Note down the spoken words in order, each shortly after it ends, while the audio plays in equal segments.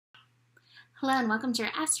Hello and welcome to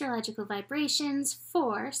your astrological vibrations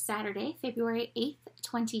for Saturday, February 8th,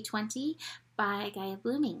 2020 by Gaia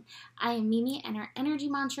Blooming. I am Mimi and our energy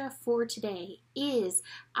mantra for today is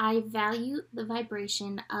I value the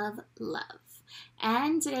vibration of love.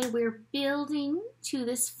 And today we're building to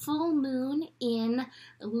this full moon in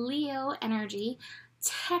Leo energy.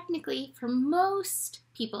 Technically, for most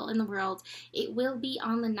people in the world, it will be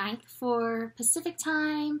on the 9th for Pacific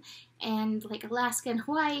time, and like Alaska and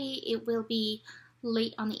Hawaii, it will be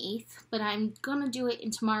late on the 8th, but I'm gonna do it in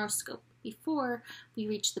tomorrow's scope before we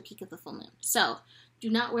reach the peak of the full moon. So do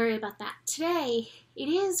not worry about that. Today, it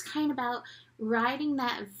is kind of about riding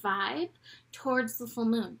that vibe towards the full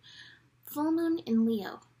moon. Full moon in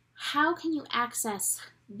Leo. How can you access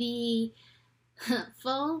the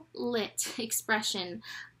full lit expression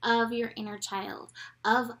of your inner child,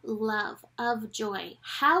 of love, of joy?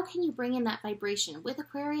 How can you bring in that vibration? With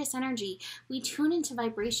Aquarius energy, we tune into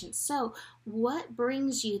vibration. So what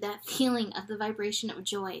brings you that feeling of the vibration of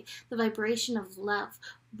joy, the vibration of love?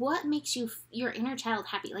 What makes your inner child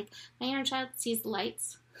happy? Like, my inner child sees the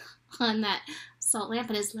lights on that salt lamp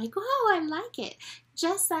and is like, oh, I like it.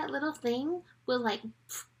 Just that little thing will like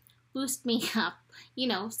boost me up,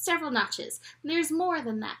 several notches. There's more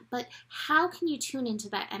than that, but how can you tune into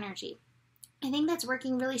that energy? I think that's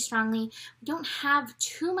working really strongly. We don't have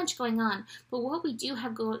too much going on, but what we do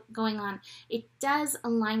have going on, it does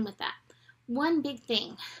align with that. One big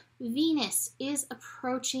thing, Venus is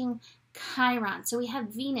approaching Chiron. So we have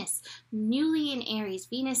Venus newly in Aries,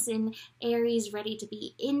 Venus in Aries ready to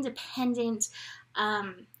be independent,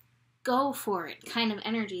 go for it kind of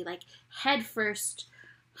energy, like head first,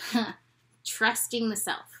 trusting the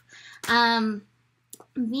self.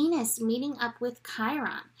 Venus meeting up with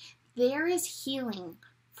Chiron. There is healing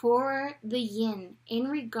for the yin in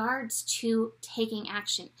regards to taking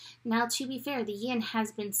action. Now, to be fair, the yin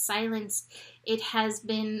has been silenced. It has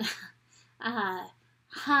been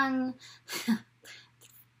hung.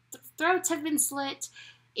 Throats have been slit.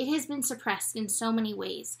 It has been suppressed in so many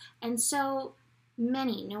ways. And so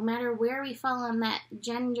many, no matter where we fall on that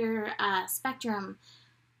gender spectrum,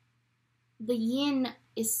 the yin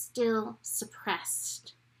is still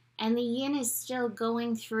suppressed, and the yin is still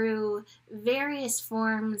going through various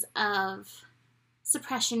forms of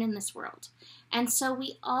suppression in this world. And so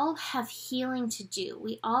we all have healing to do.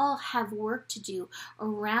 We all have work to do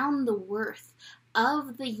around the worth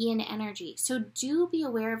of the yin energy. So do be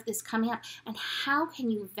aware of this coming up, and how can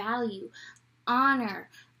you value, honor,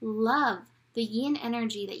 love the yin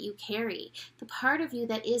energy that you carry, the part of you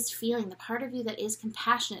that is feeling, the part of you that is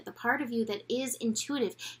compassionate, the part of you that is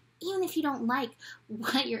intuitive, even if you don't like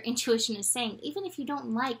what your intuition is saying, even if you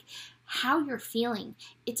don't like how you're feeling,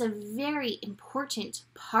 it's a very important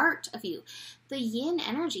part of you. The yin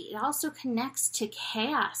energy, it also connects to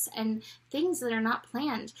chaos and things that are not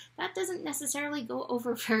planned. That doesn't necessarily go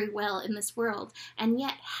over very well in this world, and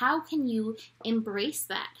yet how can you embrace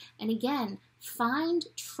that? And again, find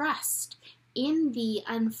trust in the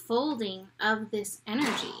unfolding of this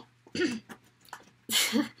energy.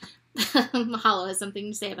 Mahalo has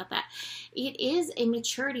something to say about that. It is a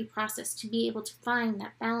maturity process to be able to find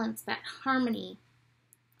that balance, that harmony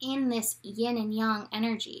in this yin and yang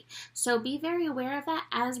energy. So be very aware of that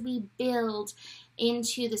as we build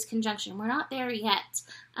into this conjunction. We're not there yet,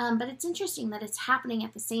 but it's interesting that it's happening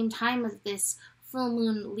at the same time as this full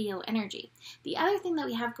moon Leo energy. The other thing that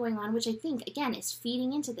we have going on, which I think, again, is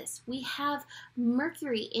feeding into this, we have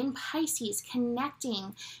Mercury in Pisces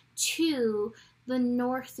connecting to the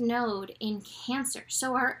North Node in Cancer.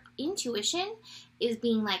 So our intuition is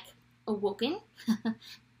being like awoken,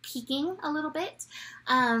 peaking a little bit.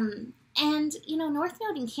 And, North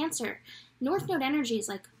Node in Cancer, North Node energy is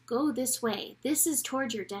like, go this way. This is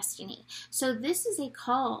towards your destiny. So this is a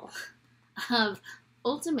call of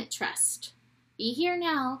ultimate trust. Be here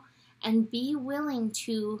now and be willing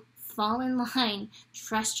to fall in line,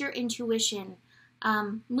 trust your intuition,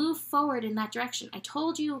 move forward in that direction. I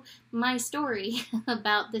told you my story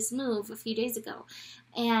about this move a few days ago,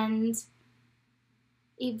 and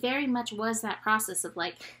it very much was that process of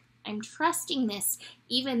like, I'm trusting this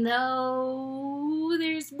even though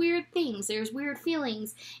there's weird things, there's weird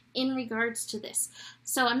feelings in regards to this.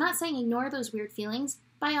 So I'm not saying ignore those weird feelings.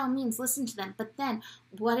 By all means, listen to them. But then,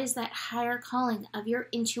 what is that higher calling of your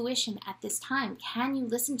intuition at this time? Can you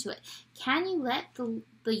listen to it? Can you let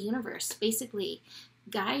the universe basically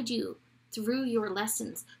guide you through your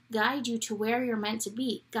lessons, guide you to where you're meant to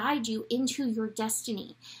be, guide you into your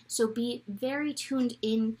destiny? So be very tuned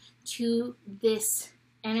in to this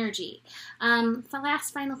energy. The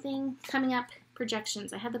last final thing coming up,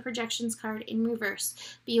 projections. I had the projections card in reverse.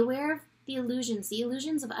 Be aware of the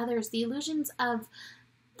illusions of others, the illusions of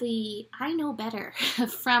the I know better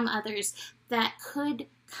from others that could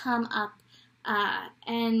come up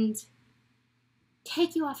and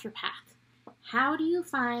take you off your path. How do you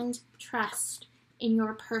find trust in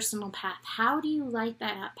your personal path? How do you light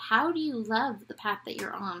that up? How do you love the path that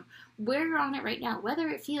you're on? Where you're on it right now, whether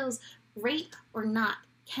it feels great or not.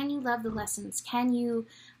 Can you love the lessons? Can you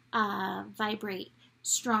vibrate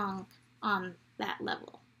strong on that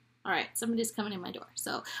level? All right, somebody's coming in my door.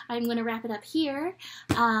 So I'm going to wrap it up here.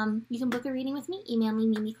 You can book a reading with me. Email me,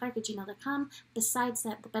 mimiclark@gmail.com. Besides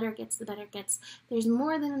that, the better it gets, the better it gets. There's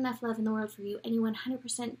more than enough love in the world for you, and you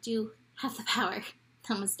 100% do have the power.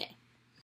 Namaste.